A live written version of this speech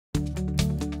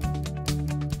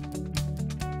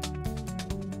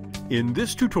In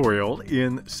this tutorial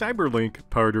in CyberLink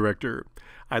PowerDirector,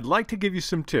 I'd like to give you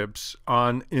some tips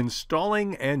on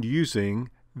installing and using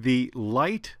the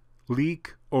Light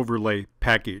Leak Overlay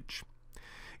package.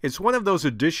 It's one of those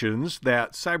additions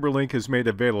that CyberLink has made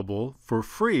available for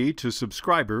free to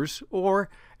subscribers or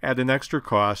at an extra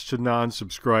cost to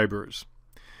non-subscribers.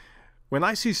 When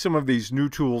I see some of these new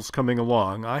tools coming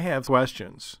along, I have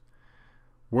questions.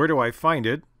 Where do I find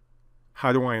it?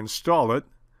 How do I install it?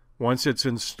 Once it's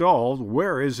installed,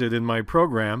 where is it in my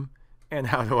program? And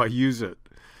how do I use it?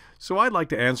 So I'd like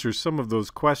to answer some of those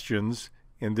questions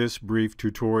in this brief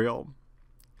tutorial.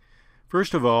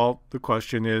 First of all, the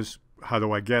question is, how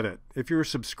do I get it? If you're a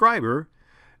subscriber,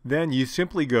 then you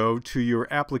simply go to your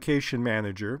application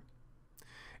manager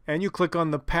and you click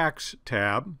on the Packs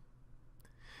tab,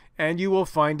 and you will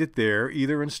find it there,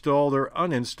 either installed or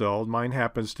uninstalled. Mine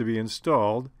happens to be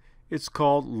installed. It's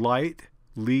called Light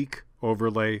Leak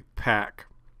Overlay Pack.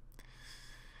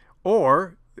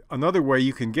 Or another way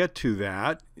you can get to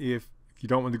that, if you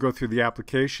don't want to go through the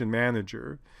application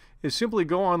manager, is simply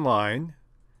go online,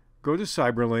 go to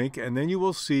CyberLink, and then you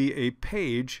will see a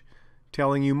page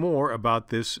telling you more about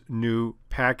this new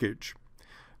package.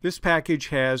 This package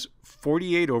has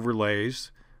 48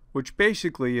 overlays, which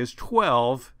basically is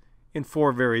 12 in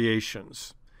 4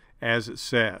 variations, as it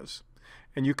says.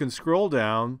 And you can scroll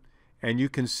down and you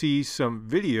can see some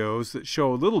videos that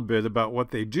show a little bit about what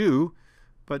they do,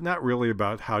 but not really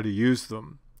about how to use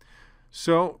them.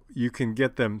 So you can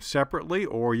get them separately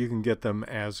or you can get them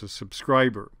as a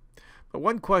subscriber. But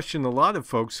one question a lot of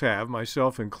folks have,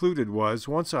 myself included, was,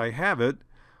 once I have it,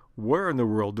 where in the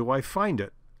world do I find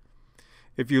it?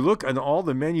 If you look on all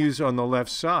the menus on the left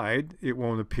side, it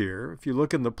won't appear. If you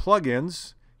look in the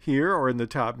plugins here or in the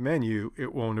top menu,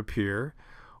 it won't appear.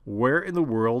 Where in the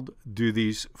world do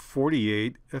these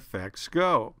 48 effects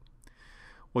go?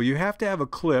 Well, you have to have a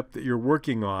clip that you're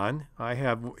working on. I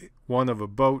have one of a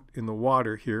boat in the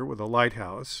water here with a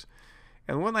lighthouse.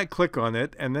 And when I click on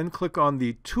it and then click on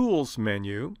the Tools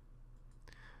menu,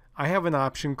 I have an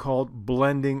option called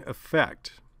Blending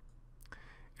Effect.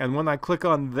 And when I click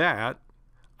on that,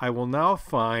 I will now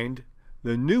find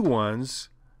the new ones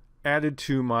added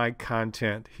to my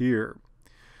content here.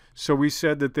 So we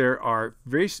said that there are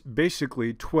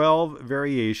basically 12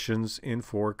 variations in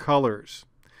 4 colors.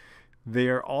 They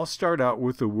all start out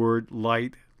with the word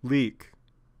light leak.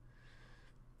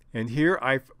 And here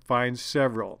I find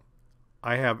several.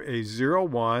 I have a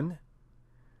 01,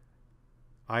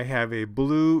 I have a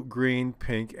blue, green,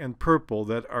 pink, and purple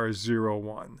that are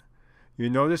 01. You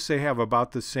notice they have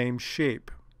about the same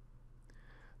shape.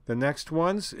 The next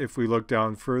ones, if we look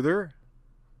down further,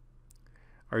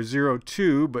 are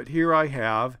 02, but here I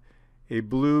have a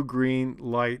blue, green,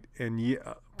 light, and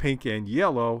pink and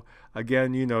yellow.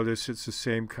 Again, you notice it's the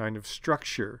same kind of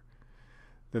structure.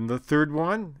 Then the third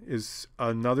one is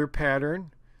another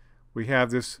pattern. We have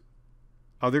this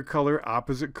other color,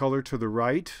 opposite color to the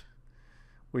right.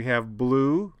 We have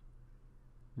blue,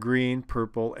 green,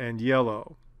 purple, and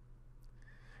yellow.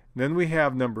 Then we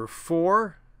have number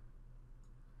 4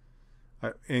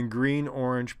 in green,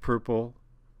 orange, purple,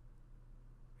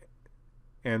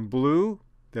 and blue.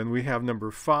 Then we have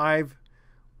number 5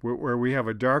 where we have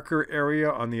a darker area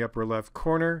on the upper left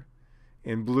corner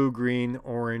in blue, green,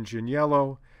 orange, and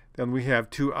yellow. Then we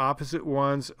have 2 opposite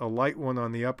ones, a light one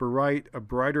on the upper right, a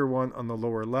brighter one on the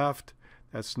lower left.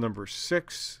 That's number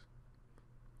 6.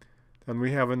 Then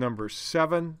we have a number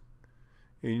 7.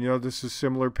 And you know this is a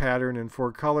similar pattern in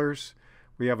 4 colors.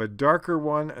 We have a darker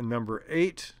one, a number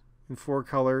 8 in 4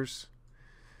 colors.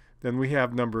 Then we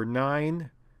have number 9,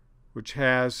 which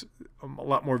has a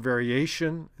lot more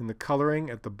variation in the coloring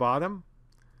at the bottom.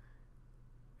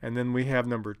 And then we have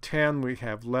number 10, we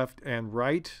have left and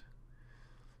right.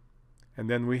 And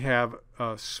then we have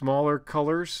smaller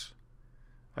colors,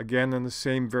 again in the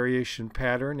same variation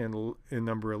pattern in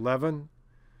number 11.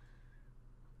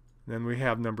 Then we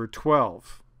have number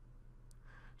 12.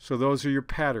 So those are your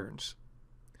patterns.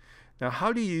 Now,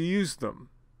 how do you use them?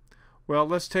 Well,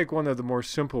 let's take one of the more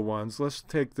simple ones. Let's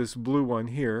take this blue one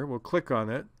here. We'll click on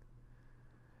it.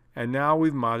 And now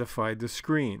we've modified the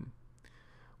screen.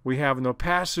 We have an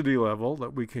opacity level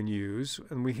that we can use,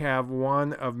 and we have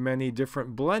one of many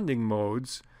different blending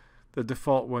modes. The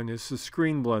default one is the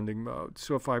screen blending mode.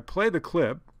 So if I play the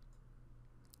clip,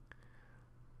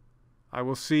 I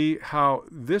will see how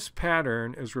this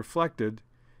pattern is reflected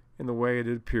in the way it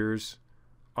appears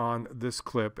on this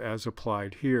clip as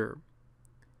applied here.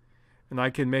 And I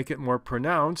can make it more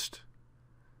pronounced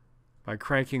by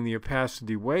cranking the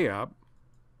opacity way up,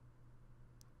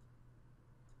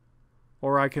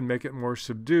 or I can make it more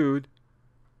subdued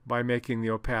by making the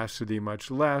opacity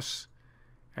much less,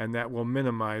 and that will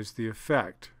minimize the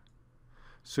effect.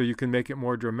 So you can make it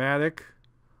more dramatic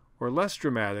or less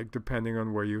dramatic depending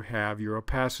on where you have your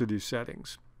opacity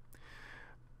settings.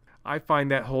 I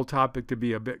find that whole topic to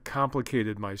be a bit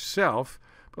complicated myself,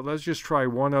 but let's just try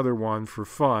one other one for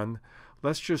fun.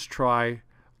 Let's just try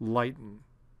lighten.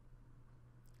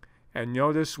 And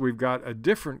notice we've got a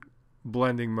different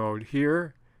blending mode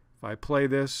here. If I play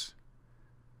this,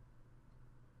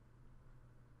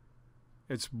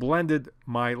 it's blended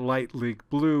my light leak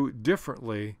blue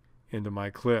differently into my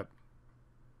clip.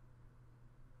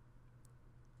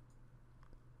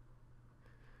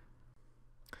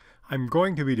 I'm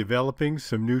going to be developing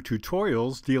some new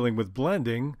tutorials dealing with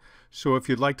blending, so if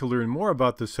you'd like to learn more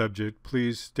about the subject,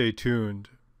 please stay tuned.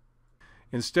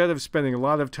 Instead of spending a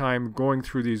lot of time going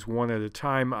through these one at a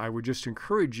time, I would just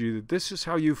encourage you that this is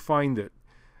how you find it.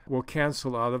 We'll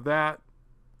cancel out of that.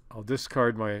 I'll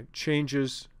discard my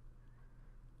changes.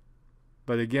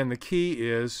 But again, the key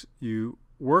is you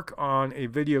work on a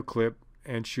video clip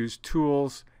and choose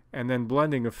Tools and then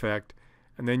Blending Effect,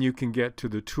 and then you can get to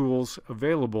the tools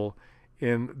available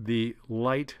in the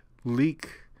Light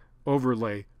Leak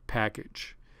Overlay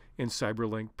package in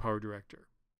CyberLink PowerDirector.